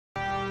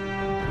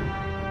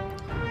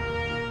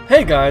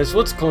Hey guys,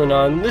 what's going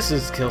on? This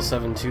is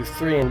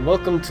Kill723 and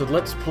welcome to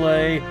Let's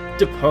Play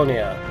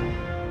Deponia.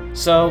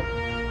 So,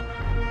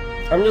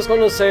 I'm just going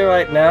to say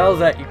right now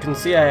that you can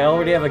see I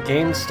already have a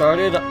game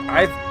started.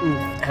 I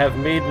have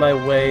made my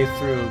way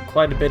through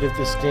quite a bit of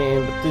this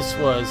game, but this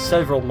was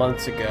several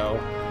months ago.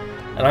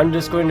 And I'm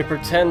just going to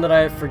pretend that I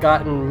have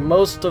forgotten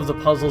most of the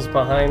puzzles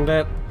behind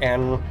it,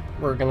 and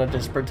we're going to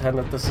just pretend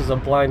that this is a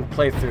blind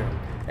playthrough.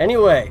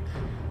 Anyway,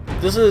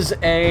 this is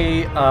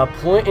a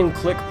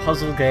point-and-click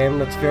puzzle game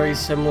that's very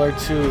similar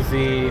to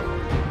the,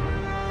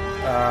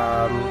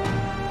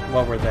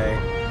 what were they?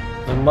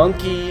 The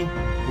monkey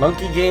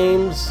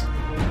games?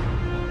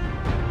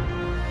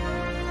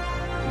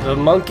 The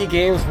monkey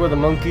games where the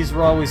monkeys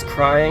were always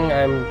crying.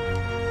 I'm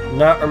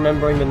not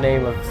remembering the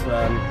name of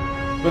them.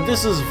 But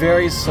this is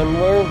very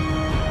similar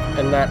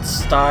in that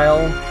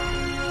style.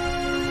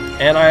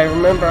 And I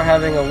remember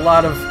having a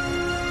lot of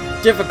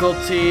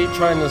difficulty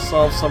trying to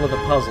solve some of the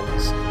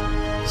puzzles.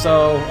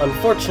 So,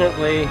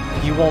 unfortunately,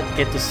 you won't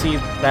get to see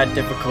that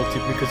difficulty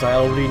because I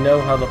already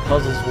know how the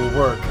puzzles will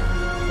work.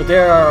 But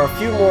there are a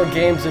few more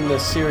games in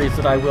this series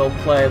that I will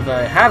play that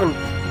I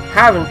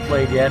haven't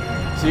played yet,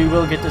 so you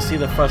will get to see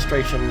the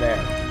frustration there.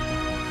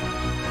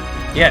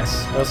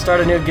 Yes, let's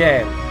start a new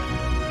game.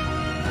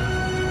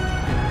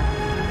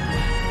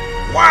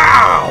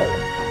 Wow!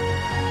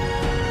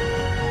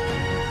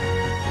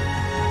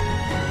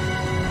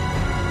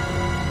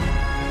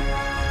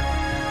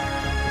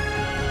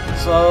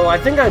 So, I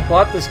think I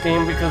bought this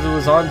game because it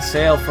was on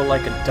sale for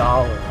like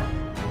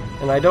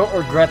 $1, and I don't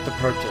regret the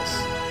purchase.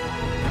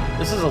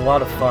 This is a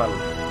lot of fun.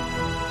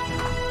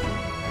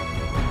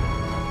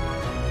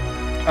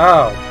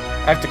 Oh,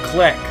 I have to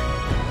click.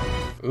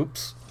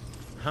 Oops.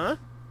 Huh?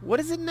 What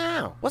is it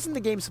now? Wasn't the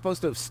game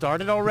supposed to have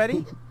started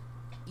already?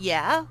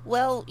 Yeah,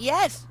 well,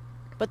 yes.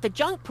 But the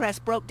junk press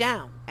broke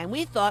down, and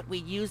we thought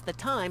we'd use the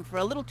time for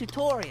a little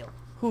tutorial.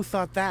 Who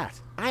thought that?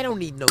 I don't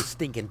need no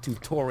stinking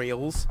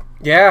tutorials.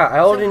 Yeah, I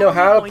already know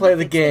how to play the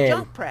The game.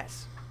 junk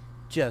press.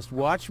 Just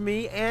watch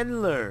me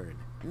and learn.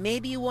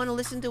 Maybe you want to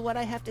listen to what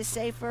I have to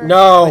say first?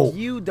 No! But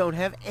you don't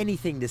have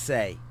anything to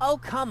say. Oh,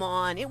 come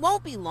on. It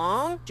won't be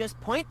long. Just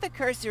point the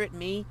cursor at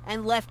me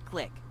and left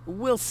click.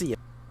 We'll see it.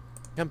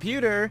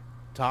 Computer,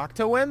 talk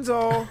to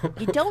Wenzel.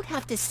 You don't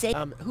have to say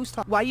Who's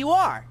talking? why you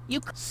are.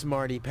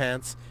 Smarty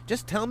pants.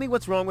 Just tell me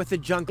what's wrong with the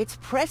junk. It's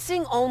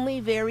pressing only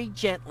very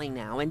gently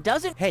now and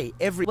doesn't... Hey,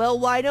 Well,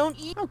 why don't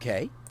you...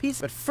 Okay, peace.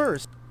 But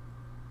first...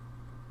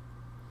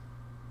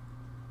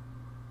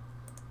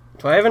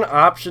 Do I have an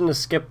option to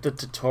skip the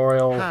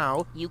tutorial?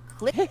 How? You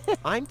click...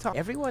 I'm talking...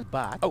 Everyone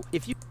but... Oh,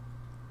 if you...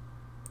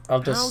 I'll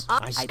just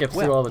I skip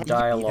through all the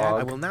dialogue.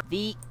 I will not...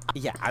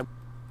 Yeah,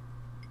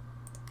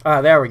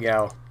 Ah, there we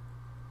go.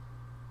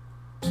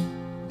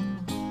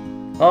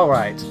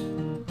 Alright.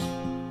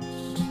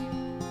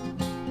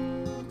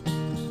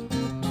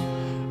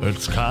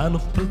 It's kind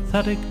of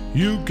pathetic,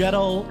 you get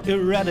all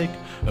erratic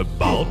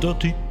about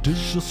dirty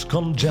dishes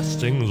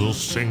congesting the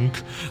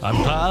sink. I'm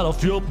tired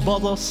of your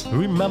bothers,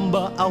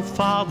 remember our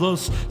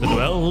fathers that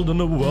dwelled in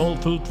a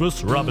world filled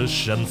with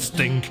rubbish and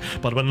stink.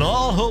 But when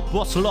all hope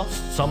was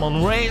lost,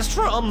 someone raised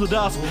from the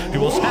dust. He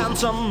was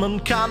handsome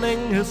and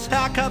cunning, his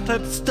haircut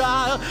had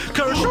style.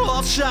 Courage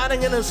was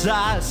shining in his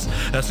eyes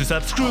as he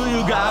said, screw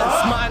you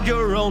guys, mind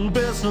your own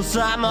business,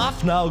 I'm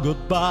off now,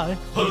 goodbye.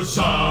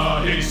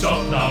 Huzzah, he's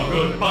off now,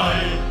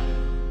 goodbye.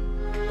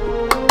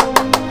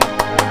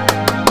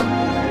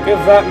 Give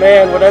that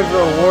man whatever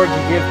award you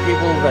give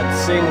people that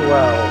sing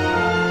well.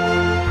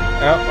 I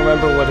don't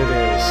remember what it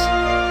is.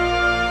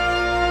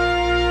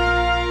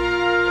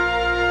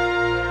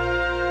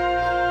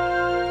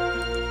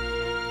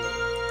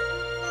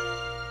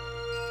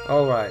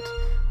 Alright.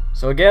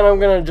 So again, I'm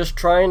gonna just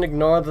try and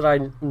ignore that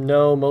I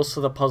know most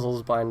of the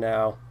puzzles by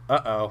now.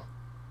 Uh-oh.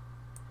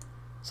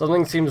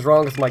 Something seems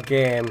wrong with my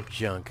game.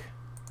 Junk.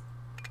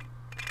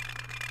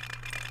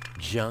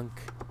 Junk.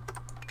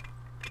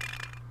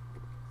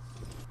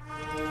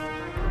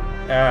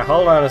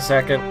 Hold on a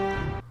second.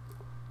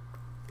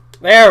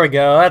 There we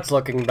go, that's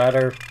looking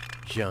better.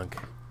 Junk.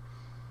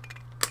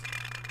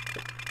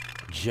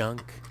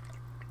 Junk.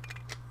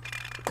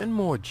 And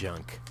more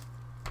junk.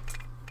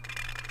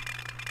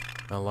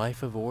 A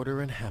life of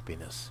order and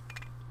happiness.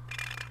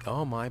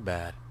 Oh, my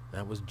bad.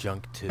 That was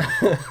junk too.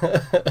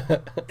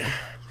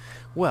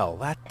 Well,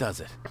 that does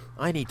it.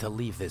 I need to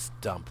leave this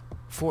dump.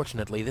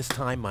 Fortunately, this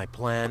time my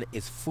plan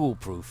is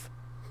foolproof.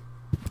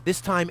 This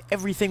time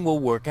everything will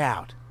work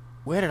out.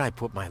 Where did I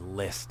put my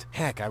list?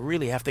 Heck, I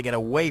really have to get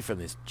away from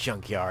this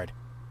junkyard.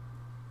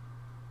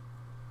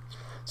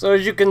 So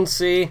as you can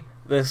see,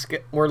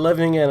 we're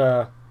living in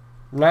a...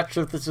 I'm not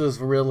sure if this is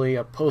really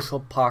a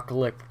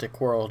post-apocalyptic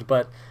world,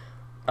 but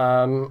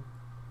I'll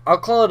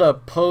call it a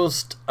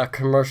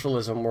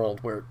post-commercialism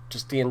world where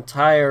just the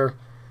entire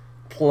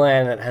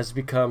planet has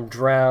become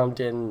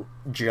drowned in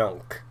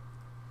junk.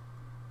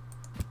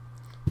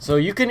 So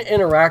you can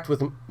interact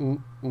with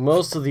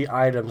most of the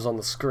items on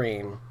the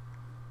screen.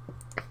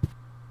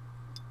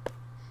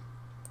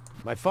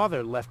 My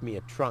father left me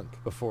a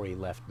trunk before he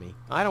left me.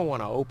 I don't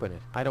want to open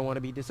it. I don't want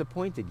to be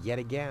disappointed yet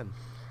again.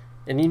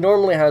 And he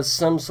normally has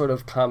some sort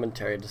of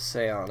commentary to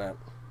say on it.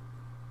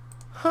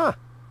 Huh.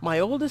 My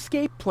old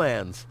escape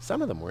plans.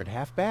 Some of them weren't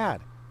half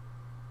bad.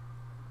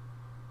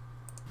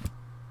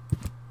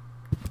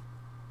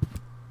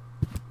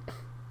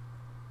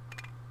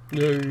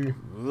 No.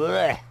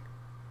 Blech.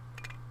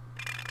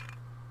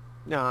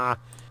 Nah.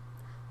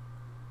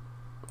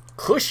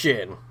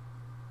 Cushion.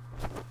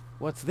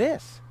 What's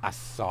this? A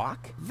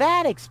sock?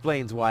 That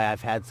explains why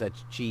I've had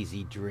such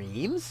cheesy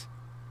dreams.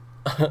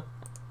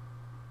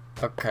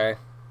 Okay.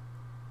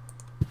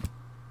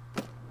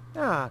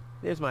 Ah,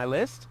 there's my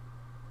list.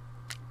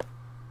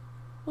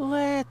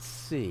 Let's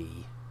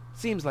see.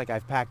 Seems like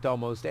I've packed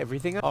almost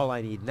everything. All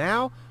I need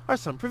now are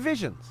some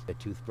provisions. A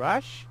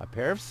toothbrush, a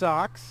pair of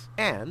socks,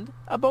 and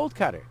a bolt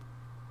cutter.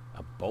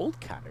 A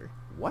bolt cutter?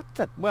 What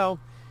the... Well,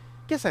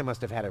 guess I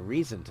must have had a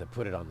reason to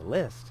put it on the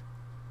list.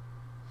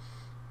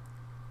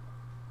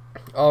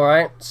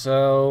 Alright,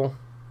 so...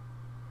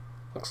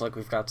 looks like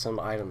we've got some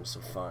items to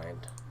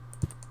find.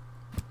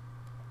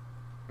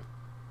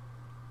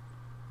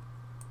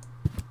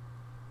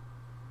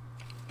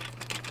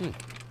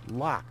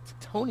 Locked.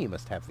 Tony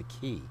must have the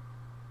key.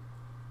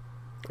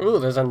 Ooh,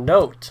 there's a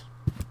note.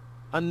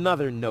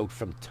 Another note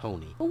from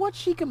Tony. What's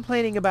she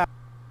complaining about?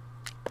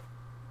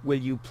 Will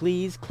you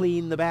please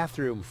clean the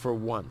bathroom for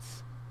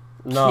once?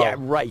 No. Yeah,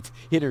 right.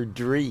 In her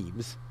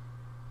dreams.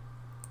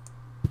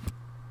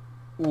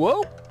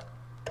 Whoa!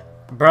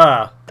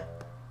 Bruh.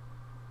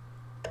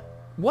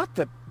 What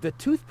the? The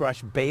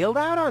toothbrush bailed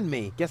out on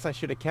me. Guess I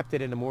should have kept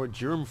it in a more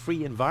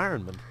germ-free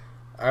environment.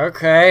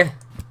 Okay.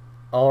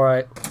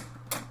 Alright.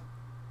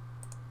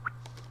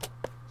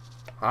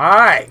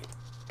 Hi!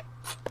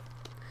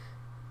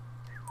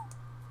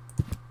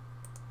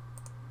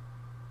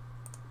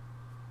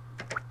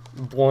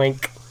 Boink.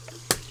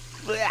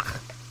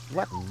 Blech.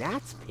 What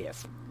gnat's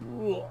piss?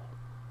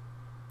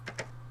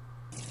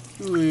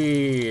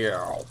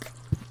 Yelp.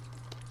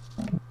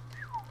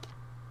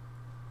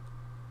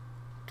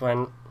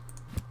 Twin.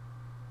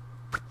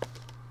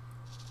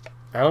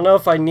 I don't know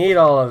if I need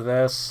all of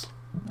this.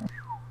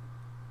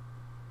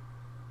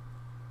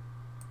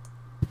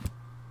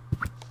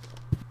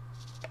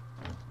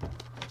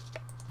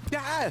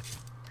 Ah!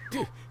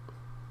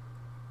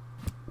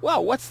 Whoa,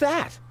 what's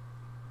that?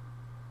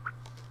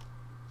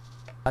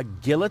 A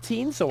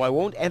guillotine so I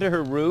won't enter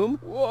her room?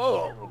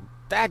 Whoa,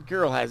 that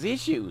girl has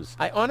issues.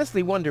 I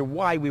honestly wonder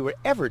why we were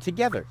ever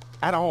together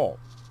at all.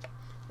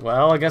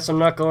 Well, I guess I'm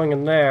not going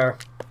in there.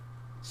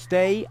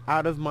 Stay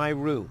out of my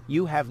room.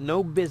 You have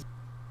no business.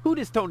 Who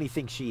does Tony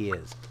think she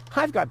is?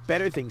 I've got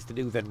better things to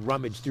do than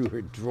rummage through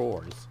her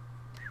drawers.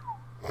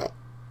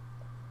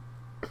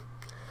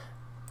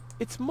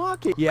 It's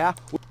mocking. Yeah.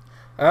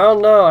 I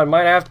don't know, I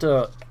might have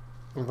to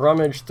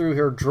rummage through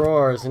her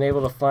drawers and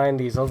able to find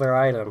these other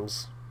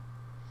items.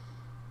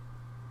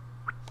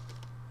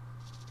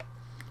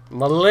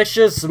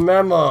 Malicious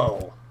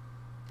memo.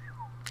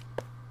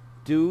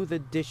 Do the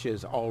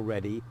dishes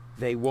already.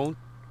 They won't.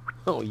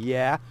 Oh,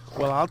 yeah?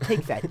 Well, I'll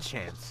take that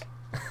chance.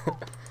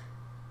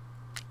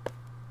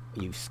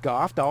 You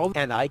scoffed all,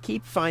 and I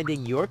keep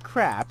finding your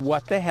crap.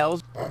 What the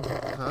hell's...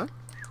 Huh?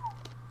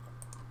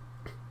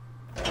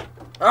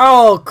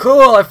 Oh,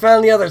 cool! I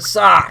found the other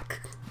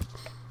sock!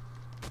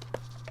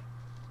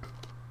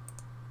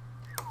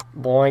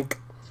 Boink.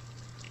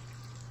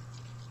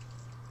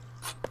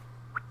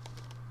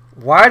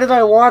 Why did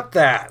I want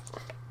that?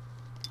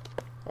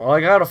 Well,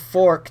 I got a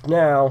fork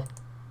now.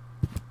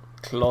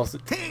 Close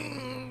it.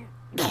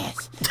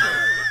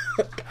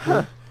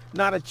 Huh,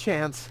 not a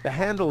chance. The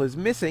handle is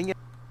missing.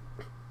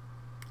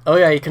 Oh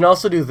yeah, you can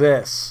also do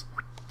this.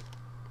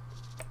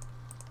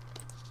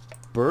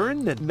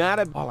 Burn the... Not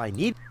a... All I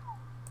need...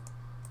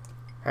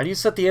 How do you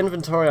set the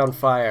inventory on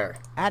fire?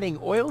 Adding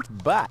oil,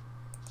 but...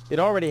 It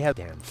already has...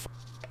 Damn.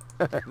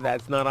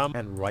 That's not on...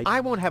 And right...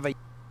 I won't have a...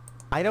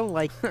 I don't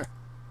like...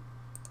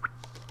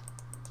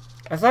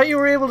 I thought you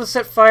were able to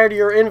set fire to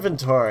your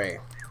inventory.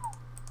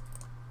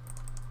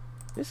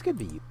 This could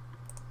be...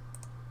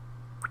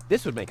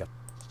 This would make a...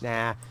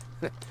 Nah.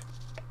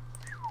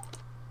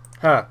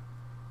 Huh.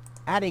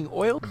 Adding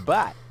oil,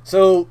 but...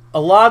 So,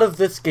 a lot of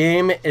this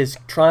game is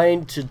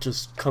trying to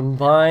just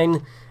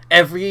combine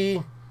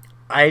every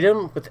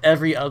item with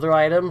every other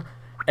item,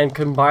 and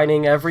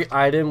combining every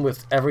item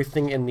with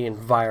everything in the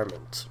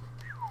environment.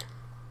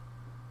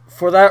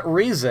 For that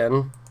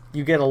reason,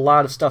 you get a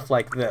lot of stuff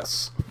like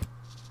this.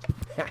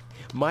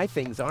 My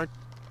things aren't...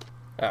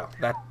 Oh,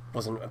 that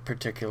wasn't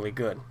particularly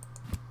good.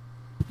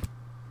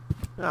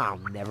 I'll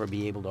never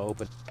be able to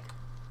open...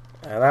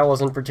 That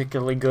wasn't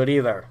particularly good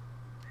either.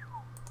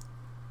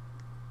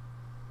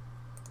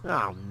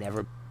 I'll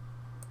never...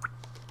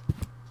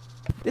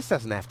 This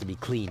doesn't have to be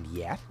cleaned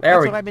yet. There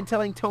That's we- what I've been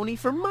telling Tony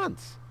for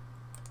months.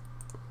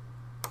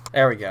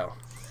 There we go.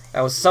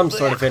 That was some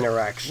sort of What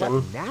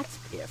interaction. gnat's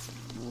piss?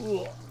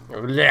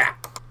 Blech.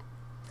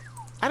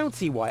 I don't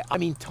see why. I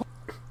mean,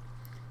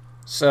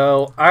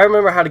 So, I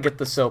remember how to get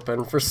this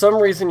open. For some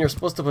reason, you're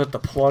supposed to put the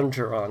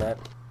plunger on it.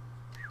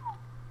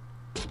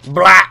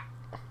 Blah!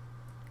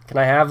 Can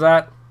I have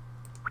that?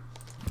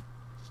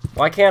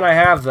 Why can't I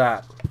have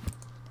that?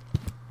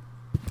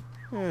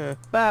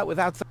 But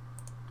without some...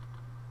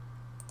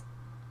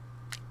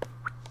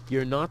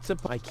 You're not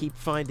supposed... I keep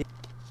finding...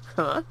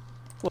 Huh?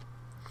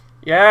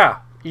 Yeah,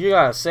 you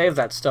gotta save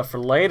that stuff for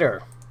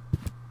later.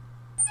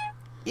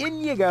 In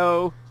you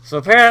go. So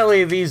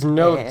apparently these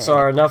notes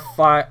are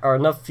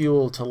enough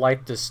fuel to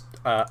light this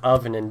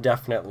oven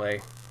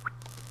indefinitely.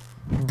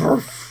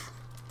 Broof.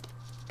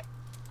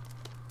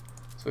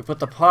 So we put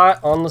the pot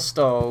on the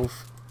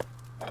stove.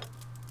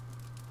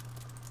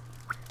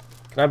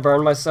 Can I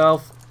burn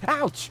myself?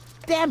 Ouch!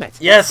 Damn it!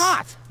 Yes! It's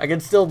hot! I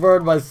can still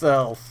burn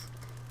myself.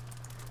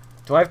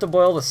 Do I have to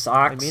boil the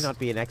socks? I may not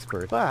be an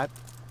expert, but...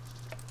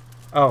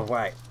 Oh,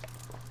 right.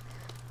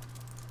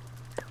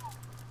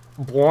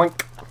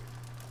 Boink.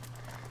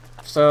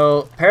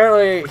 So,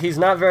 apparently, he's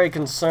not very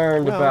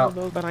concerned about...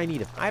 No, but I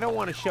need it. I don't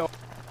want to show...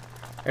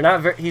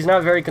 He's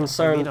not very I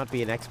concerned... may not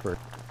be an expert.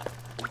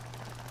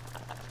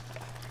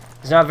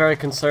 He's not very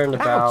concerned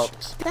Ouch!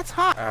 about... That's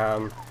hot!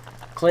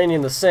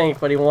 cleaning the sink,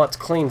 but he wants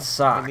clean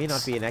socks. I may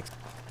not be an expert.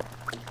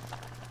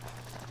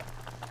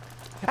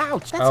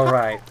 Ouch! That's Oh, hot!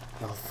 right.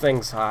 The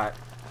thing's hot.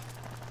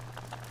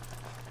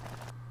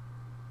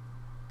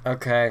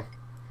 Okay.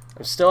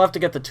 I still have to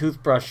get the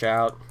toothbrush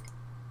out.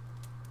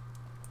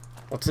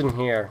 What's in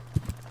here?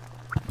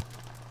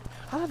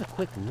 I'll have a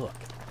quick look.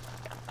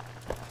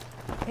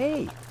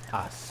 Hey,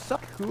 a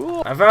sock.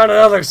 Cool. I found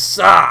another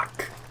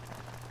sock!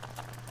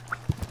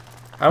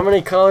 How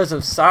many colors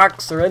of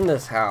socks are in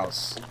this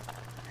house?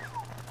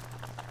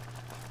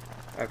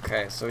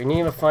 Okay, so we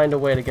need to find a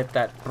way to get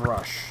that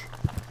brush.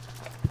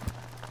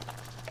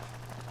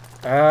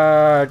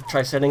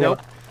 Try setting Nope.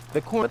 up.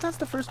 The corn. But that's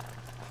the first.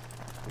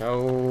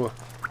 No.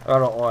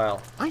 Out of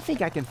oil. I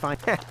think I can find.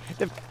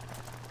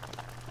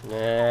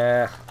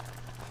 Nah.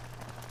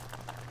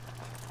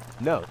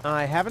 No,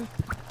 I haven't.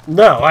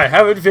 No, I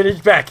haven't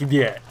finished packing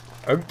yet.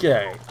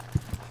 Okay.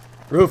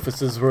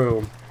 Rufus's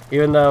room.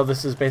 Even though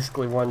this is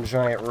basically one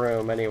giant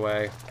room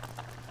anyway.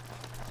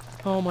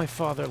 Oh, my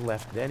father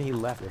left. Then he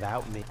left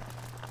without me.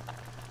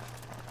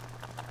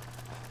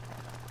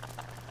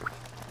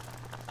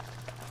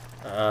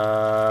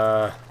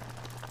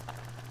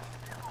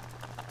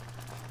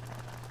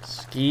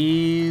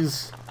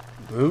 Skis.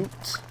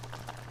 Boot.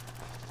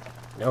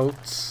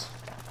 Notes.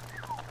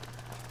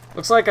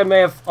 Looks like I may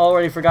have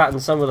already forgotten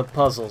some of the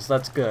puzzles.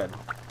 That's good.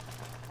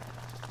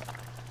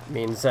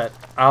 Means that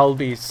I'll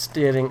be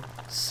staying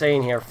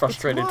here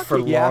frustrated for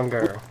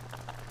longer.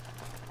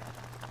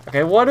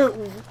 Okay, what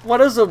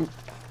does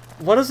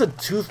a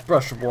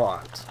toothbrush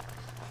want?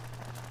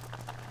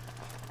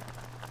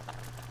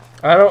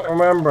 I don't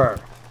remember.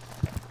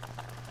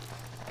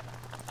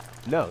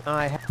 No,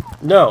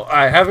 No,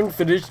 I haven't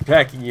finished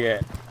packing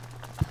yet.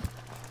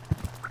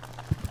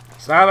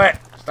 Stop it!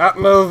 Stop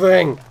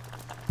moving!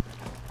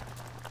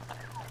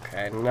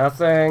 Okay,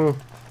 nothing.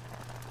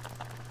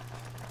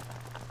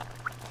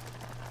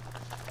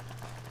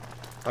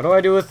 What do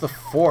I do with the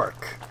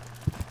fork?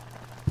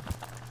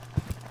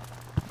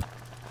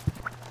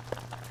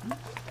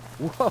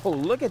 Whoa,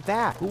 look at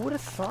that. Who would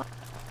have thought?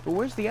 But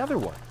where's the other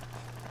one?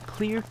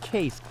 Clear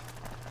case.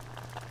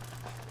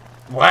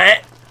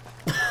 What?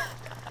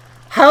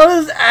 How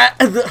does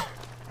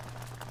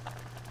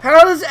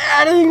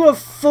adding a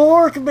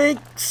fork make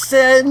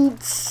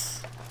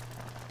sense?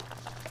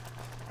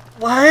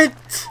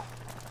 What?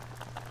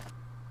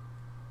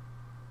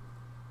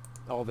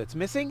 All that's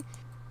missing?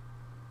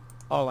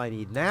 All I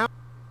need now?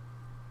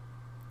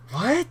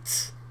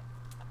 What?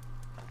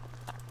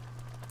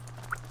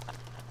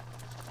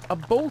 A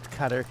bolt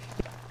cutter.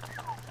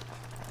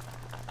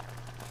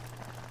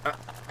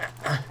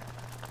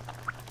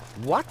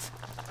 What?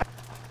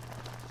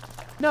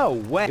 No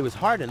way. It was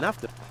hard enough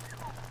to...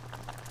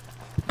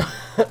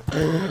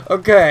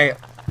 Okay.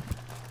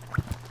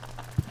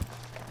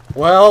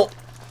 Well,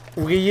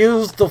 we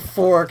used the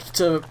fork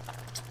to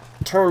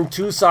turn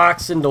 2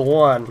 socks into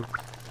 1.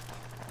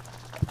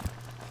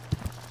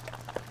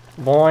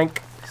 Boink.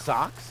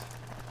 Socks?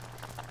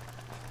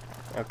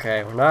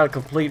 Okay, we're not a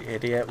complete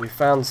idiot. We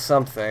found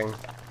something.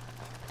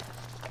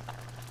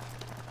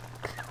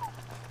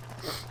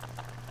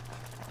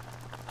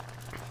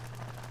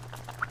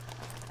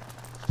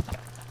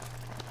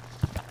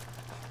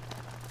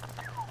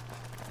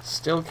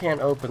 Still can't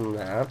open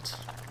that.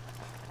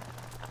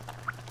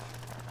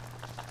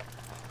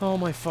 Oh,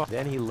 my father.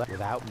 Then he left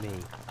without me.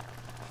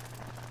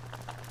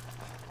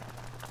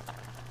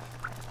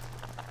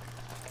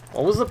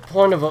 What was the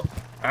point of a...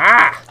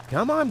 Ah!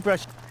 Come on,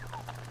 brush.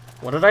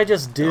 What did I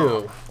just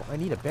do? Oh, I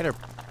need a better...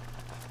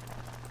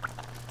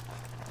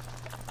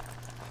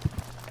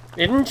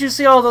 Didn't you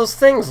see all those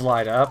things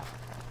light up?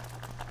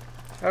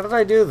 How did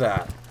I do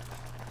that?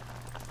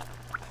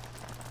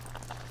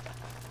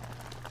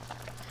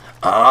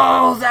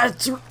 Oh,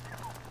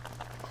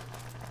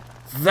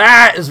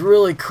 that is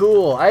really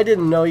cool. I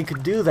didn't know you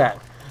could do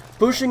that.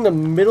 Pushing the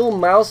middle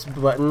mouse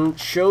button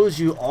shows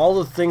you all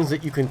the things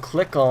that you can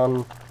click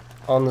on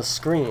the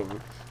screen.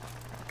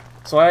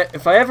 So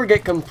if I ever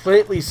get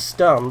completely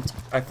stumped,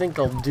 I think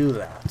I'll do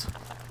that.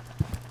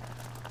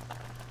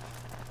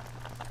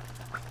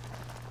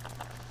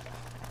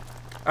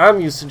 I'm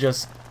used to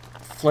just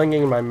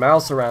flinging my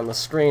mouse around the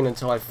screen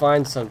until I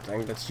find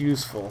something that's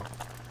useful.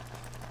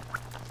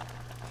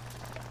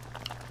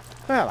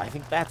 Well, I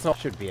think that's all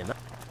should be enough.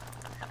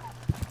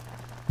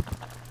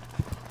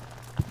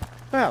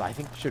 Well, I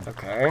think should.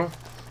 Okay.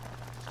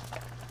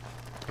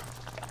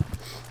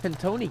 And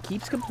Tony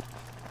keeps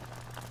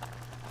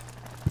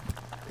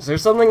Is there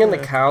something in the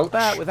couch?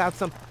 But without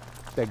some...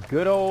 The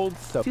good old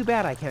soap. Too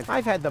bad I can't.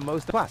 I've had the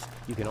most. Plus,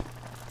 you can...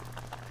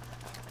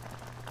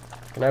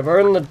 Can I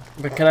burn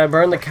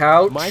the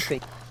couch? My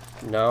thing.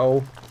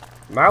 No.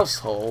 Mouse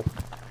hole.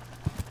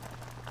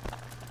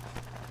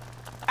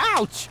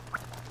 Ouch!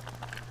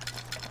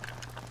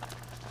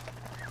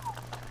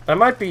 That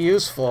might be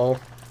useful.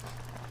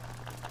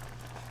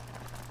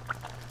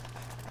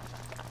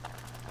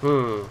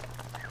 Can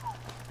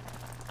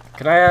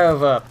I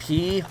have a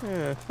pea?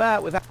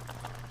 But without...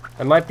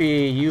 That might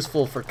be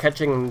useful for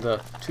catching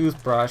the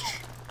toothbrush.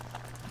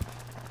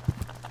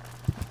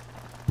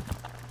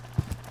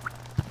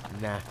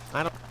 Nah,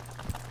 I don't...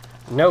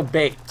 No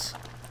bait.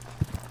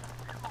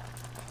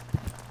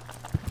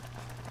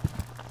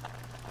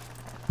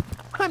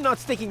 I'm not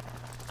sticking...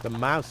 The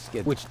mouse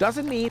skid, which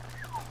doesn't mean...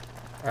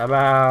 How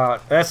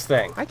about this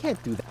thing? I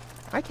can't do that.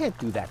 I can't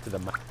do that to the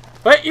mouse.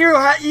 But you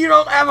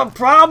don't have a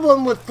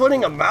problem with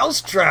putting a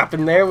mouse trap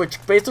in there,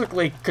 which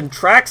basically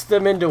contracts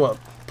them into a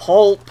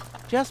pulp.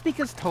 Just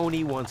because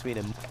Tony wants me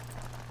to...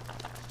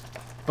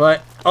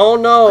 But, oh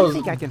no, I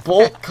think I can...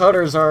 bolt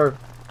cutters are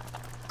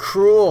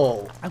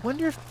cruel. I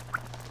wonder if...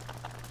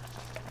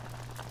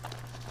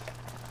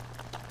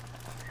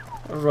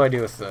 What do I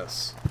do with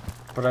this?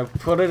 But I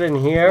put it in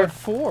here? What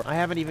for? I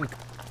haven't even...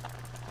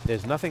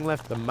 There's nothing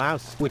left. The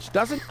mouse, which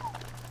doesn't...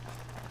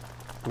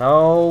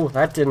 No,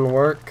 that didn't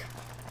work.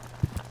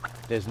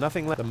 There's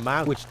nothing left. The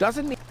mouse, which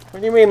doesn't mean...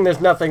 What do you mean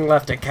there's nothing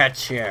left to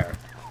catch here?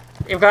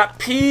 You've got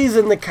peas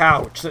in the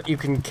couch that you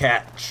can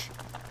catch.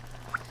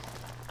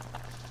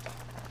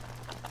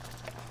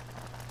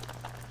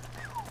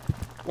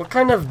 What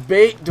kind of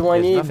bait do I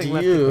need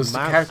to use to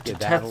catch a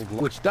test?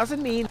 Which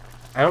doesn't mean...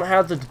 I don't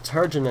have the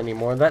detergent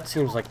anymore. That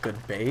seems like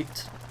good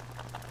bait.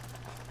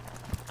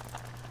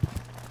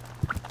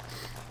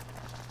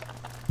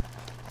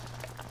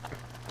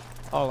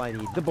 All I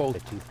need, the bowl, the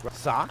toothbrush,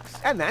 socks,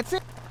 and that's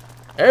it.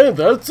 And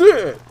that's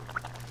it!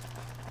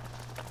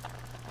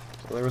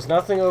 So there was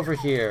nothing over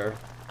here.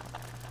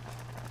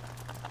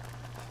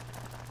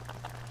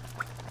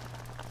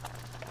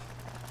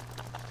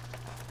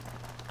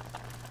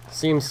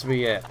 Seems to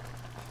be it.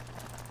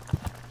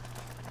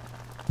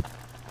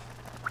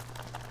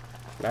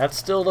 That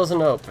still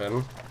doesn't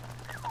open.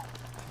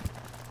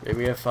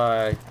 Maybe if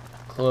I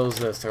close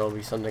this, there will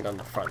be something on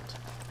the front.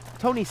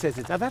 Tony says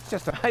it's... Now that's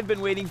just... I've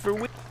been waiting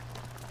for...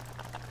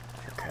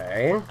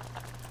 Okay.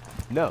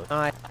 No,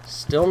 I...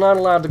 Still not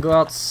allowed to go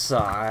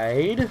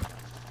outside.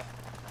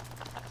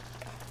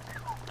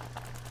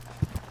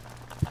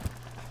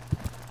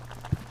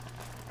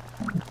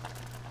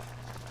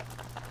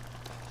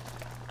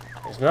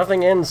 There's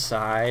nothing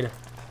inside.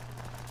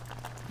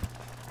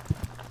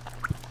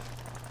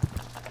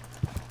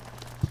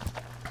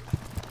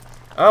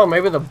 Oh,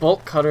 maybe the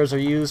bolt cutters are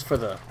used for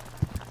the...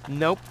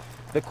 Nope.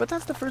 But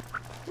that's the first...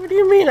 What do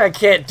you mean I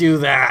can't do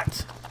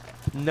that?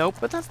 Nope,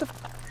 but that's the...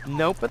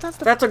 Nope, but that's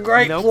the... That's a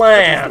great nope,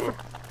 plan.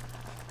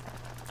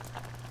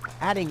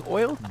 Adding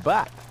oil,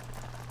 but...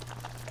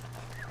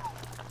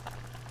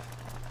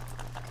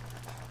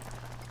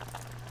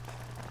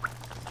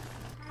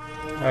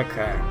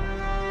 Okay.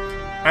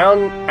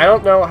 I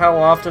don't know how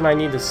often I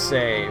need to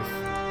save.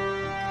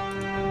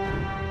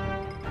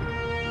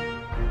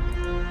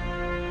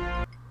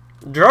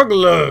 Drug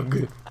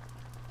lug.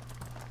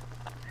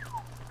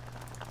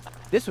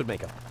 This would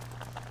make a...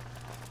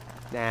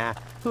 Nah,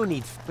 who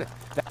needs...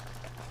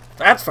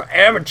 That's for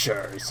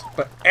amateurs.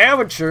 But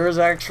amateurs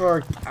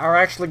are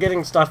actually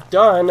getting stuff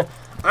done.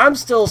 I'm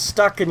still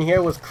stuck in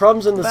here with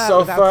crumbs in the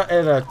sofa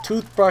and a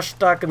toothbrush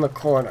stuck in the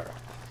corner.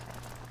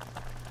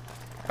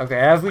 Okay,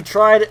 have we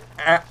tried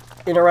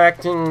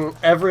interacting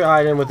every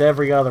item with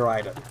every other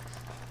item?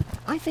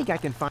 I think I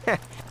can find...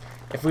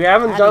 If we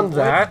haven't done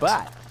that,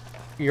 but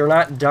you're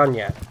not done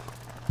yet.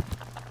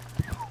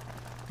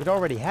 it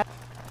already had...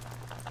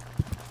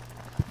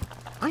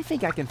 I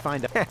think I can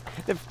find a...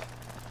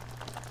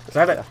 Is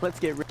that it? Let's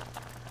get rid...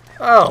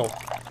 Oh,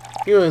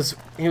 he was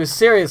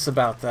serious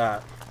about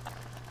that.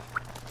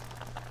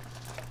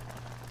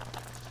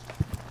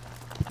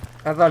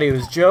 I thought he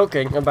was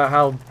joking about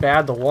how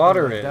bad the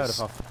water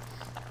is.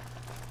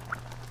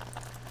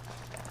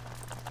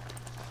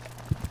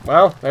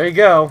 Well, there you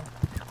go.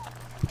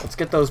 Let's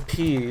get those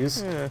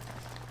peas.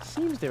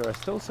 Seems there are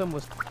still some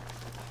with...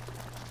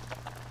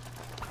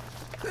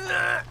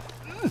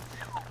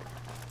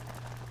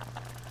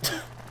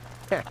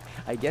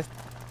 I guess...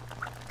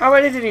 How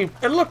many did he...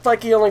 It looked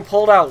like he only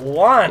pulled out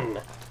one.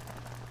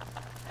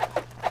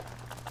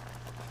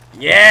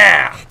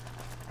 Yeah!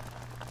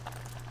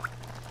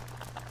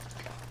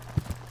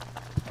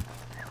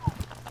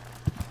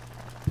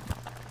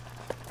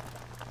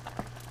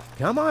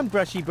 Come on,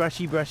 brushy,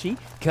 brushy, brushy.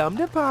 Come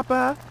to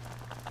Papa.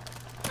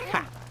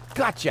 Ha!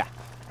 Gotcha!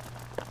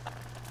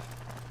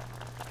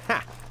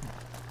 Ha!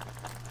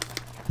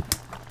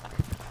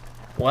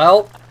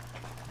 Well,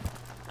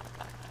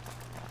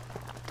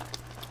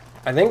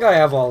 I think I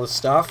have all the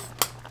stuff.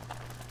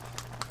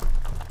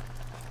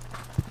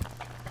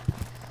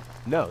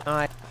 No,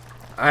 I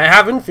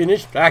haven't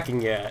finished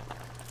packing yet.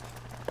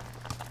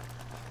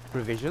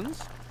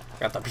 Provisions?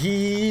 Got the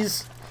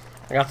peas.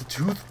 I got the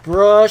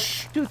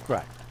toothbrush.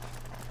 Toothbrush.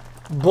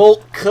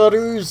 Bolt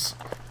cutters.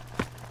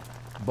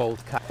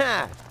 Bolt cut.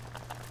 Ha!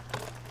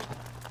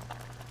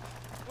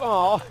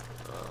 Oh,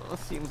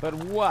 seems but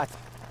what?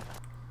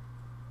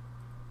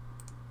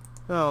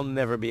 I'll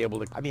never be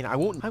able to. I mean, I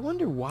won't. I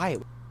wonder why.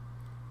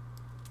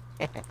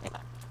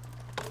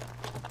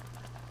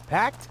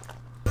 Packed?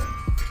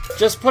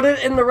 Just put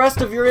it in the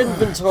rest of your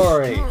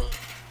inventory.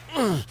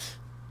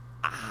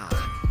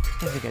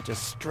 I think I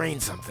just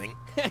strained something.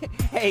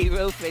 Hey,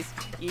 Rufus,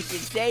 you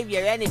should save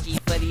your energy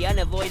for the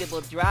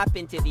unavoidable drop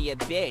into the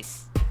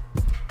abyss.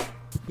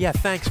 Yeah,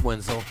 thanks,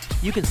 Wenzel.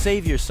 You can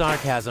save your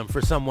sarcasm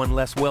for someone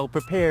less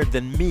well-prepared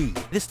than me.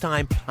 This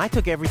time, I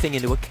took everything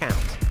into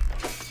account.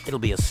 It'll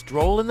be a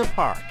stroll in the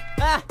park.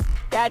 Ah,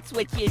 that's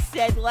what you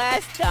said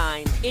last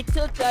time. It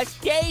took us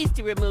days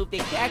to remove the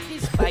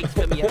cactus spikes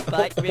from your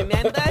butt,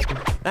 remember?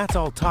 That's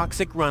all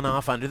toxic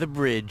runoff under the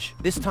bridge.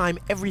 This time,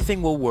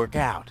 everything will work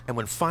out. And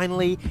when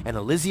finally an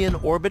Elysian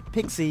orbit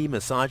pixie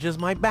massages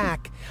my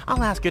back,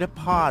 I'll ask her to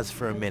pause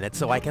for a minute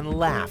so I can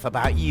laugh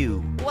about you.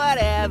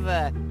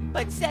 Whatever.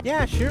 But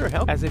yeah, sure,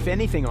 help. As if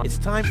anything. It's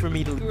time for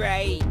me to...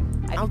 Great.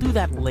 I'll do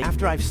that later,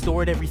 after I've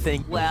stored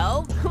everything.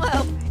 Well...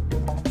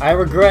 I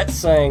regret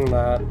saying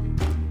that.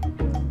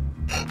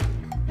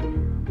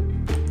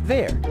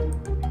 There.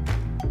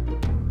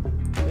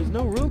 There's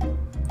no room.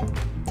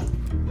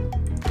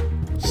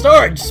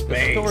 Storage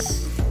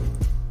space.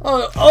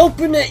 Oh,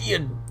 open it,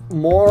 you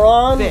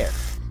moron. There.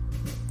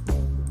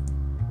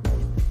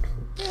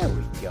 There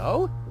we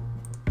go.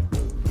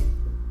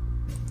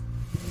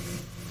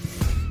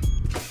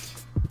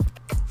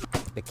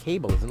 The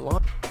cable isn't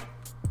long.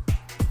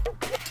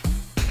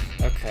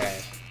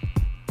 Okay.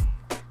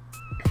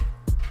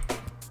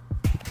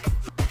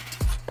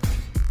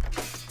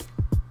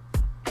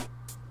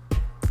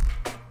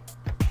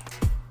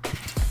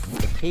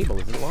 The cable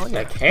isn't long The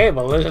enough.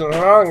 cable isn't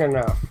long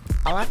enough.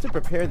 I'll have to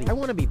prepare the... I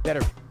want to be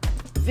better.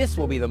 This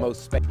will be the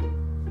most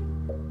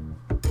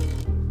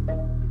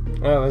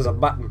Oh, there's a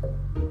button.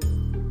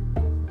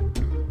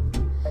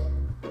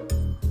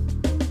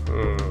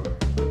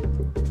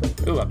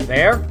 Ooh, up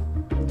there?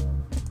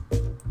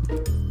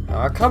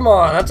 Oh, come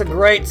on, that's a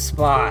great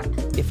spot.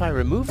 If I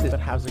remove this,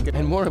 how's it gonna...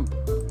 And more...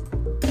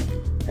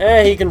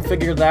 He can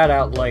figure that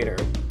out later.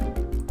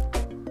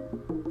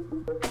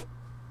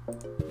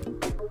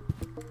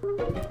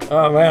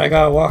 Oh man, I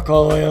gotta walk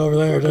all the way over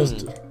there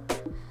just...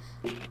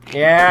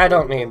 Yeah, I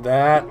don't need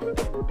that.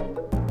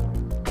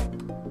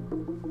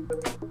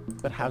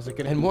 But how's it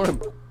gonna... And more...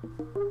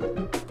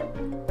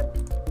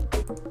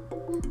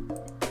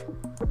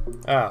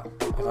 Oh, I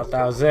thought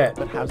that was it.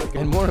 But how's it gonna...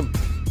 And more...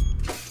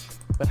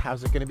 But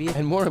how's it gonna be?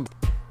 And more...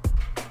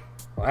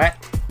 What?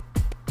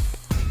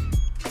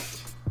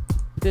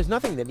 There's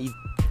nothing that needs...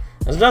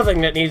 There's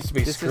nothing that needs to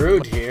be This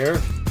screwed isn't here.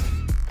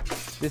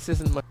 This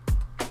isn't my...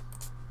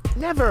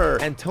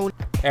 Never! Antonio...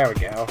 There we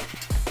go.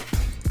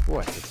 Oh,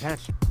 it's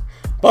attached.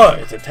 But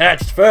it's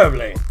attached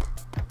firmly.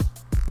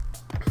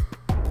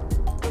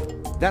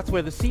 That's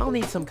where the seat... I'll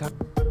need some kind...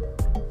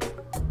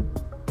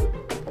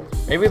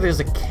 Maybe there's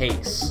a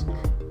case.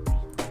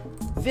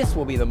 This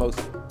will be the most...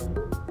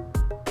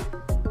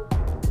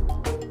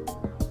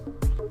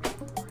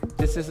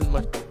 This isn't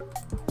much...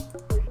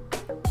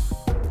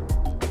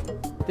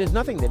 There's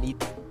nothing that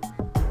needs...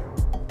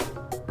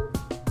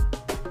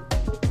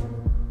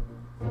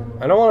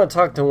 I don't want to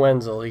talk to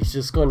Wenzel, he's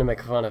just going to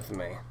make fun of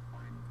me.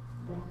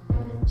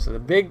 So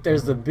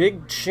there's the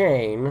big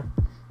chain.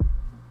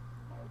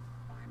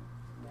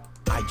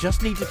 I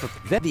just need to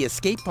prepare the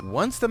escape...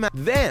 Once the map...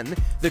 Then,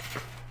 the...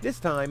 This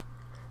time...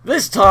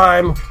 This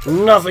time,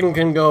 nothing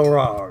can go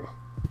wrong,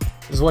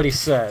 is what he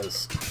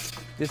says.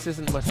 This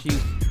isn't much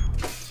use...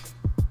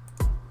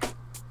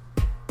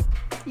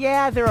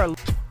 Yeah, there are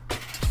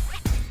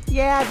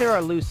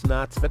loose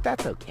nuts, but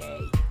that's okay.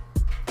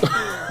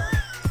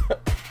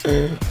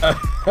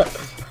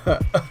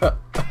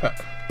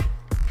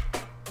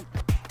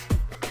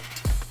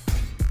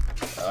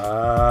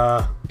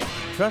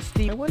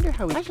 Trusty, I wonder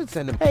how I should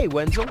send him. Hey,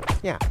 Wenzel.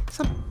 Yeah,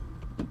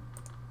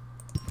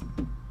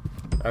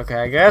 Okay,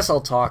 I guess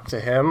I'll talk to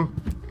him.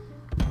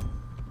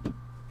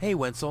 Hey,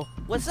 Wenzel.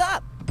 What's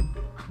up?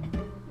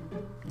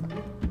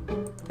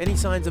 Any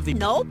signs of the...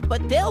 No,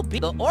 but they'll be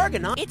the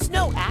organon. It's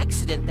no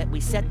accident that we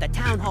set the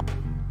town hall.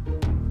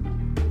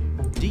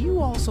 Do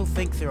you also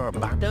think there are...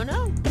 Don't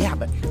know. Yeah,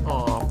 but...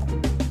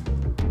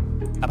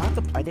 About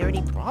the... Are there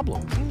any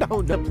problems?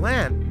 No, the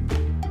plan.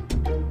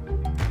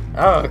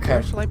 Oh, okay.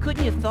 Actually,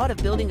 Couldn't you have thought of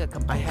building a...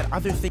 I had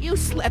other things... You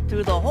slept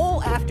through the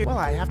whole after... Well,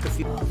 I have to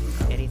feel...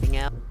 Anything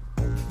else?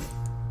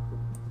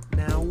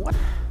 Now, what?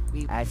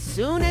 As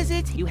soon as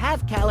you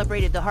have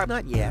calibrated the heart.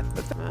 Not yet,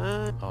 but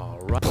all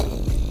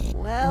right.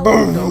 Well,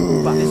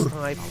 No, but this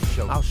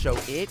time I'll show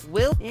it. it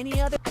will.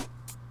 Any other?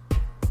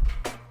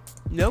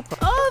 Nope.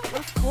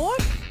 Of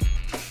course.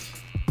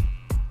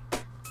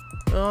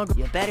 Oh,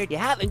 You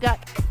haven't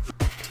got.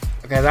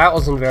 Okay, that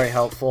wasn't very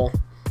helpful.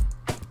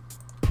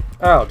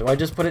 Oh, do I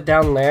just put it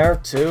down there,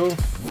 too?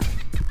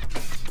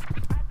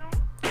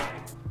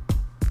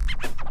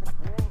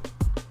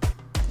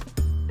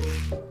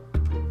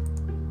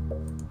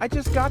 I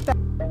just got that.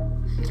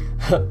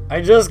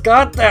 I just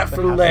got that But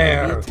from how's it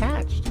gonna there. be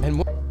attached? And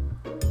what?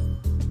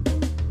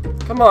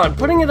 Come on,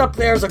 putting it up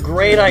there is a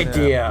great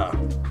idea.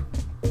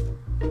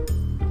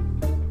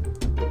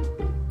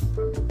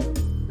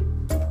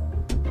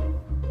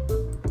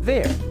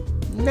 There.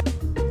 No.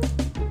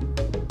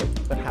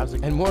 But how's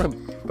it? And more.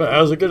 But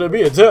how's it gonna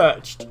be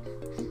attached?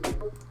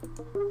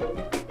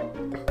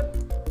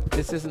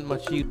 This isn't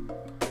much use.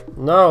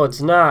 No,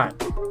 it's not.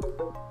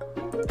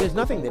 There's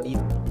nothing that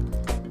needs.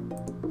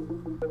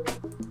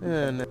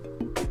 No.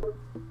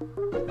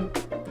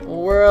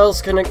 Well, where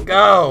else can it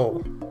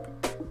go?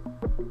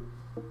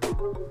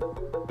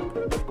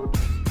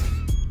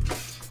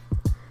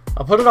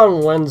 I'll put it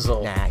on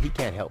Wenzel. Nah, he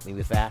can't help me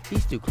with that.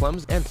 He's too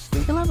clumsy and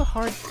stupid. He'll have a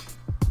hard.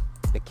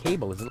 The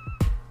cable isn't.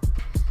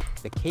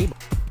 The cable.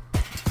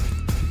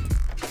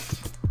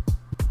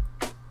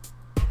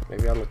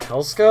 Maybe on the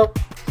telescope?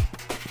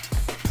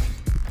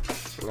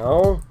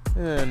 No?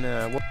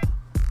 No.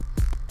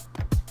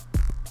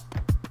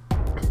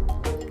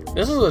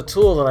 This is a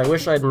tool that I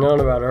wish I'd known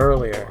about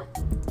earlier.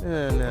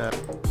 No.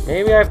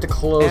 Maybe I have to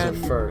close it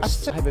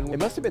first. It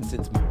must have been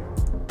since.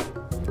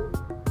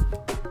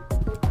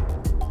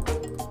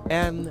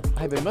 And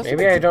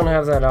Maybe I don't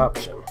have that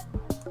option.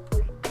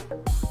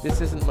 This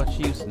isn't much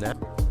use now.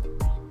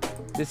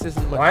 This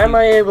isn't much. Why am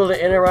I able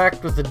to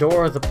interact with the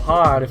door of the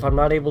pod if I'm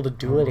not able to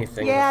do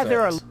anything Yeah, with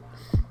there it?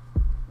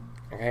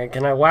 Okay,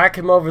 can I whack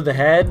him over the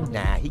head?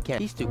 Nah, he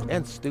can't. He's stupid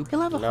and stupid.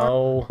 He'll have a hard.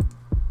 No.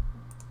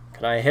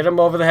 Can I hit him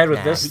over the head with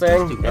Nah, this he can't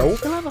thing? do that. Nope.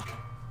 He'll have a.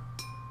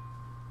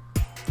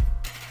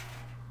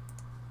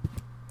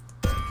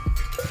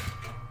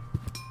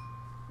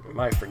 Am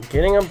I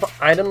forgetting an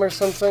item or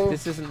something?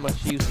 This isn't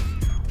much use.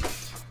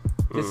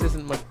 This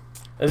isn't much.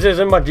 This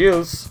isn't much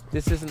use.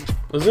 This isn't.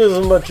 This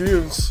isn't much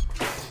use.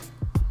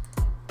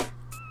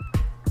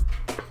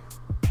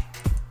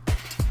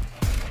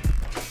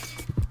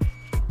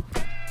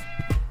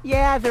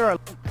 Yeah, there are.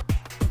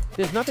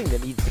 There's nothing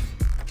that needs.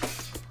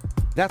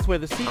 That's where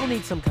the seal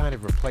needs some kind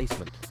of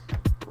replacement.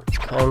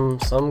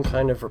 Some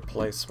kind of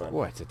replacement.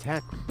 Boy, it's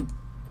attack.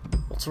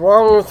 What's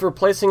wrong with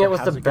replacing it with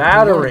How's the it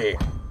gonna be battery?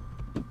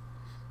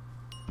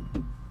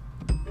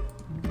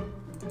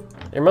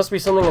 There must be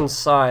something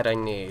inside I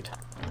need.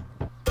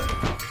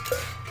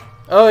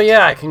 Oh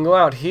yeah, I can go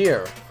out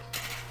here.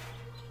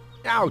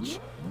 Ouch!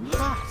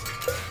 Hot.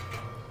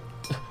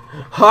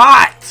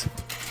 Hot!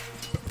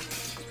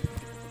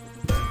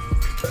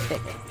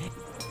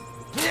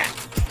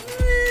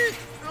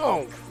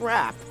 Oh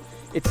crap!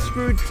 It's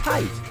screwed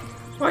tight.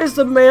 Why is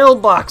the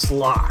mailbox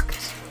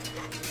locked?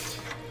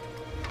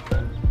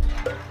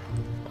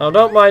 Oh,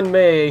 don't mind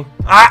me.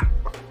 Ah!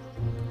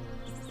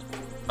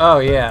 Oh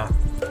yeah.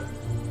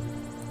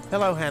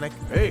 Hello, Hannock.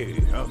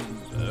 Hey,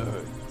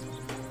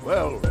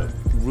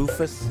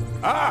 Rufus.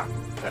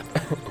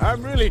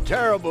 I'm really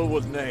terrible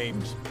with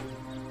names.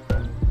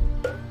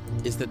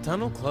 Is the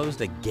tunnel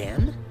closed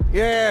again?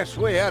 Yes,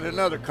 we had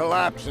another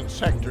collapse in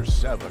Sector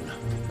 7.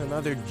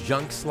 Another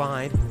junk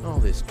slide? All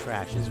this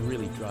trash is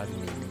really driving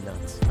me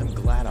nuts. I'm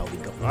glad I'll be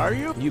going. Are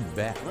you? You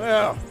bet.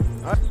 Well,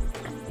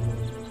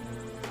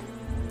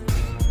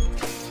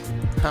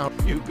 How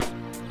you?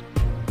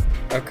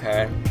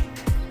 Okay.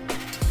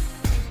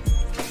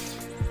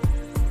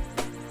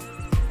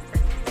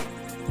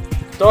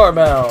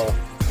 Doorbell.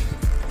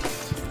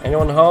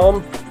 Anyone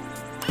home?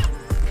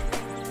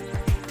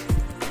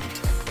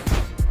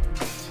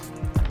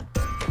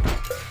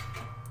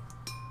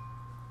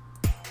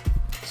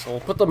 So we'll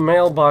put the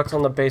mailbox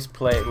on the base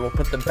plate and we'll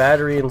put the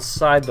battery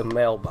inside the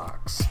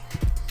mailbox.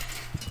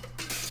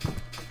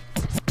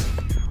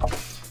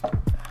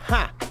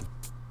 Ha!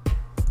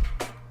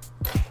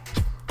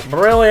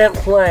 Brilliant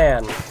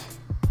plan.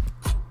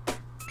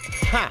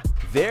 Ha!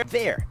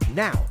 There.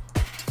 Now.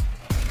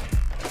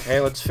 Okay,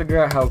 let's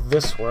figure out how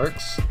this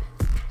works.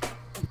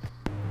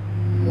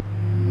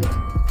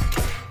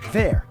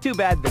 There. Too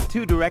bad the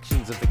two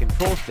directions of the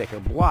control stick are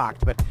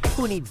blocked, but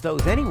who needs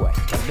those anyway?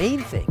 The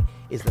main thing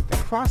is that the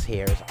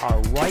crosshairs are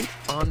right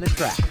on the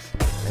tracks.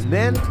 And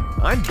then,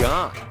 I'm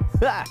gone.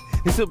 Ha!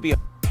 This'll be a...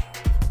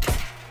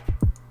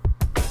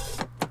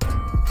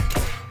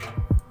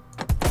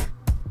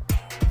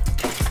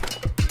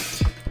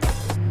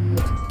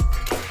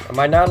 Am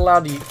I not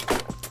allowed to...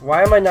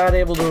 Why am I not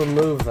able to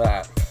remove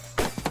that?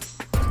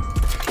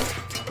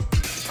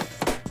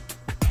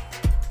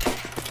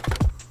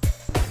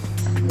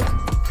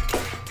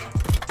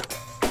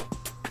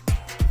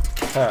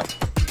 Huh.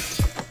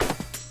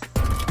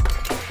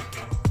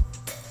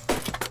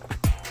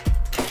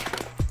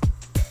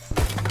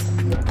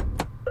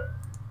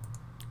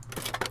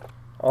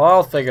 Oh,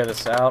 I'll figure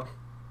this out.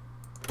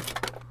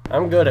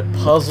 I'm good at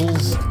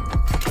puzzles.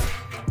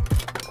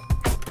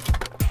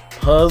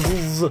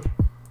 Puzzles.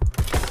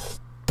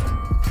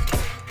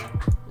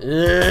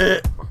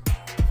 Ugh.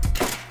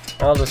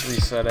 I'll just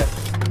reset it.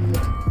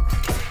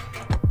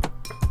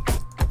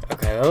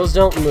 Okay, those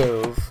don't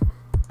move.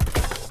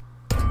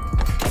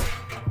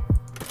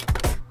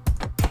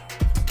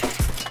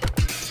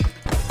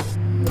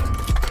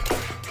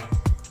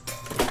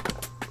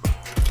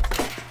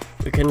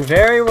 We can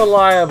very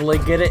reliably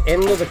get it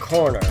into the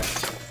corner.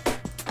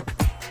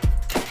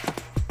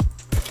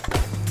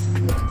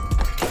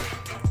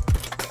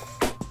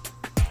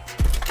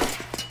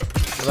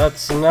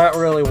 That's not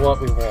really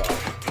what we want.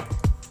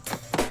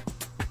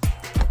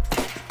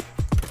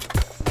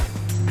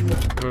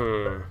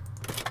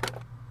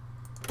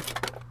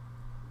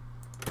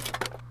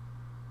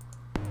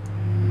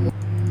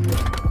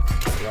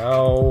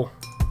 No.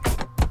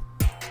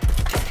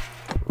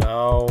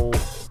 No.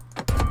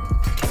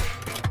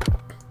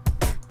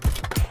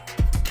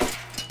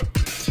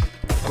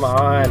 Come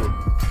on.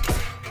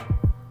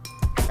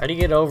 How do you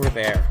get over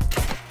there?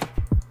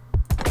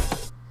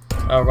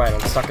 Oh, right,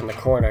 I'm stuck in the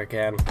corner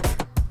again.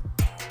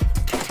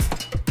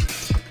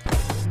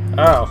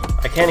 Oh,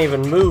 I can't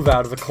even move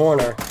out of the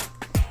corner.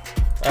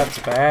 That's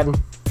bad.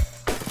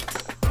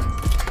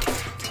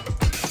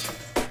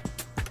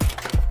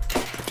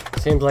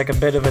 Seems like a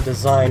bit of a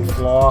design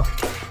flaw.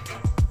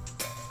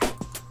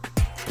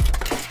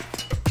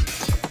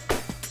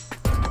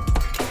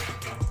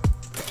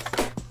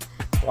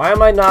 Why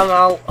am I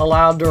not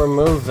allowed to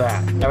remove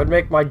that? That would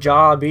make my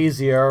job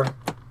easier,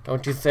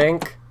 don't you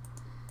think?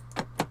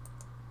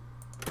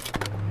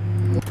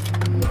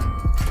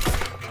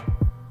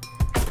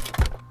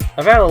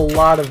 I've had a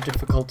lot of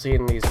difficulty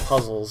in these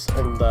puzzles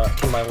in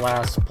my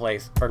last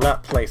or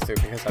not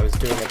playthrough, because I was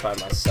doing it by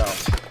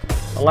myself.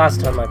 The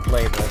last time I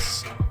played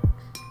this.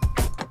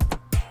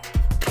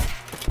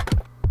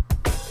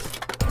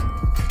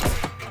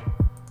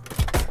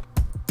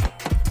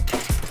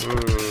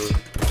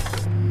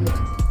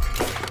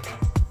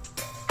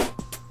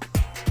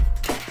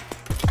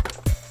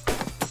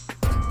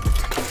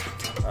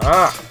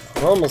 Ah,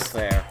 I'm almost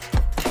there.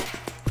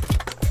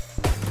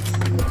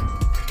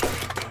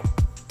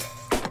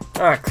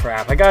 Ah,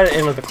 crap. I got it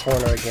into the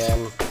corner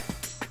again.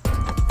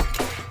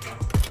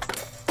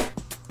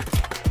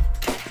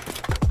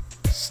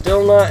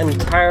 Still not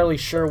entirely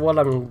sure what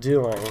I'm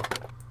doing.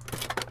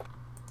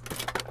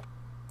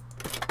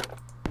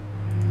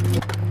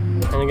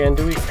 And again,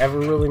 do we ever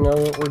really know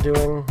what we're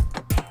doing?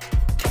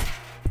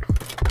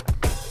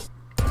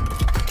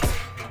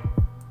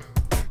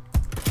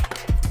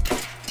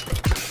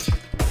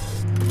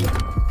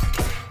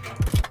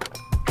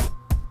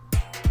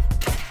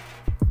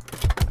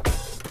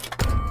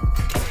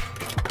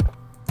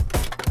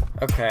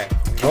 Okay,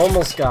 we've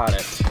almost got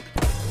it.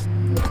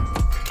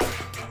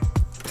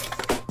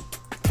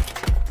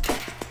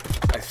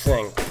 I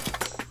think.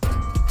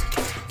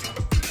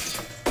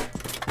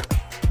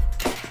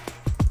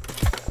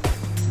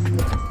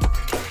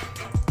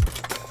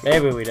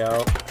 Maybe we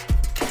don't.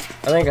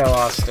 I think I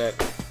lost it.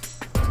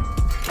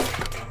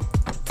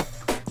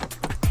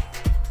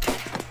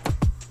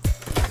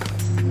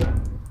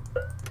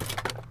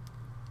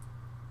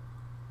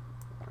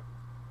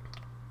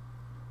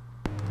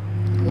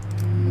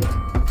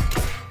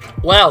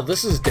 Wow,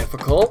 this is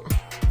difficult.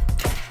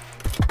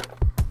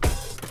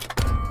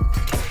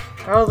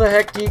 How the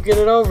heck do you get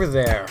it over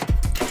there?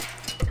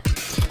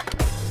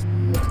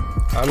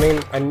 I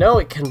mean, I know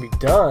it can be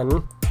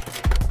done.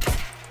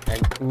 I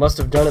must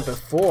have done it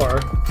before.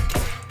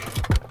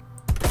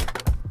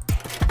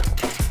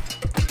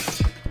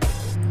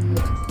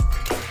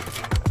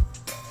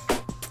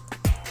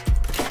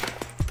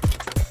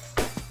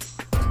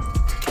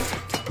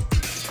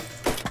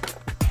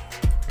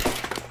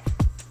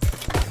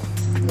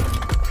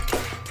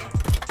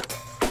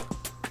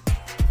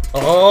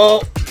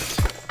 Oh!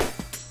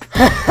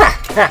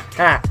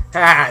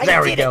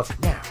 There we go.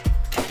 Now,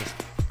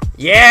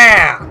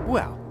 Yeah!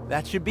 well,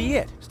 that should be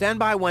it. Stand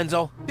by,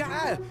 Wenzel.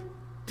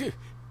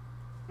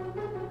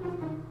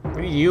 What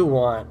do you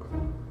want?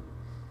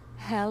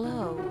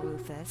 Hello,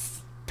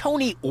 Rufus.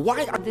 Tony,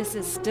 why are... This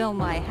is still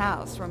my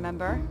house,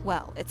 remember?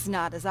 Well, it's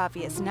not as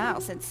obvious now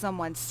since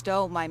someone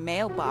stole my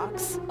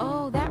mailbox.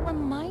 Oh, that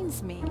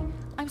reminds me.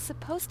 I'm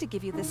supposed to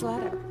give you this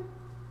letter.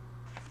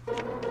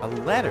 A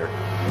letter?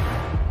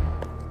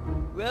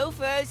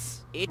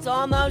 Rufus, it's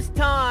almost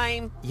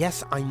time.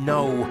 Yes, I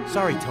know.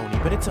 Sorry, Tony,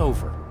 but it's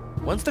over.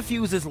 Once the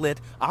fuse is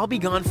lit, I'll be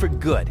gone for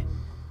good.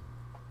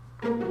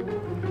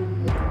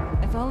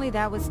 If only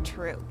that was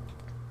true.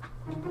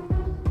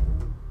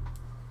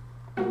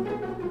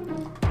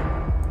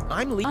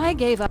 I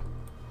gave up.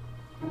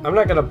 I'm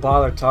not gonna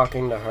bother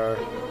talking to her.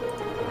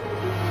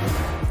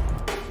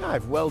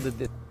 I've welded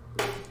this.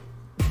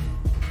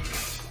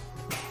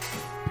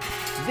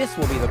 This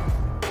will be the...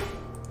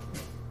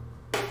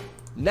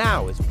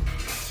 Now is...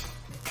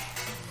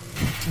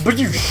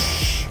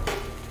 Badoosh!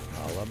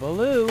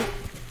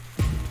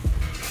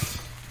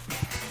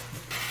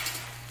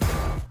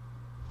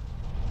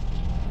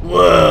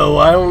 No,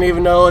 I don't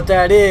even know what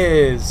that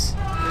is.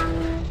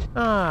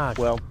 Ah,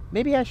 well,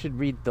 maybe I should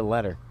read the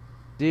letter.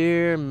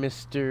 Dear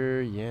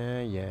Mr.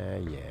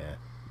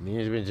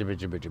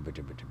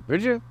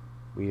 Bridger,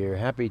 we are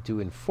happy to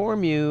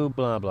inform you,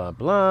 blah, blah,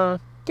 blah.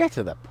 Get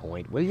to the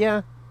point, will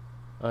ya?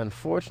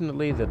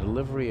 Unfortunately, the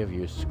delivery of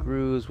your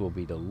screws will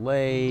be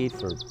delayed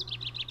for...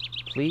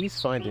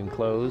 Please find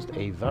enclosed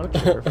a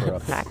voucher for a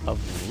pack of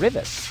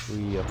rivets.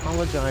 We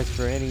apologize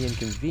for any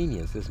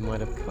inconvenience this might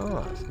have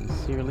caused.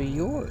 Sincerely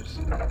yours.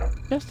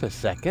 Just a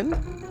second.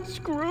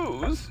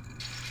 Screws?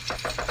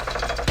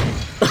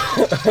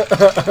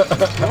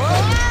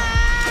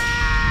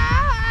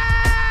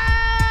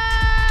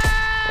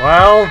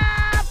 Well...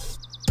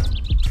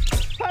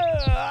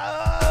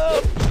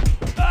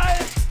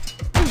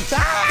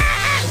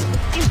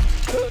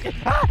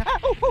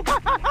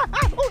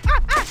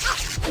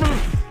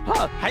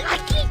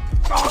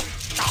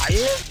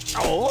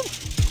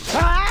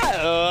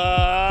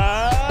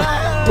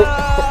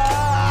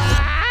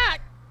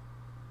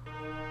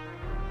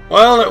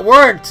 Well, it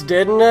worked,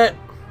 didn't it?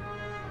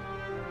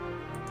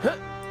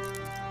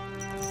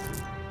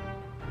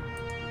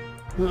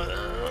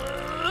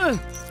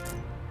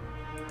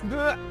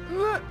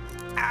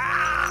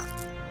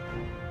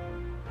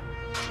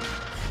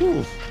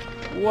 Phew,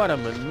 what a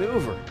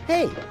maneuver.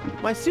 Hey,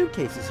 my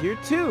suitcase is here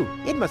too.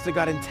 It must have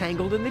got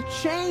entangled in the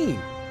chain.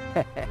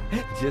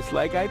 Just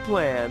like I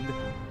planned.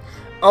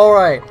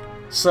 Alright,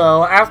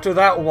 so after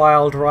that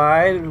wild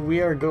ride, we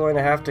are going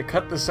to have to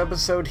cut this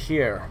episode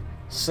here.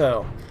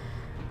 So,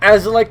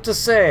 as I like to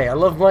say, I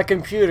love my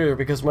computer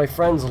because my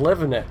friends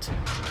live in it.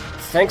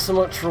 Thanks so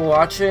much for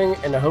watching,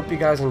 and I hope you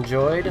guys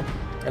enjoyed,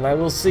 and I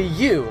will see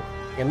you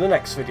in the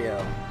next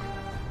video.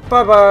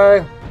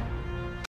 Bye-bye!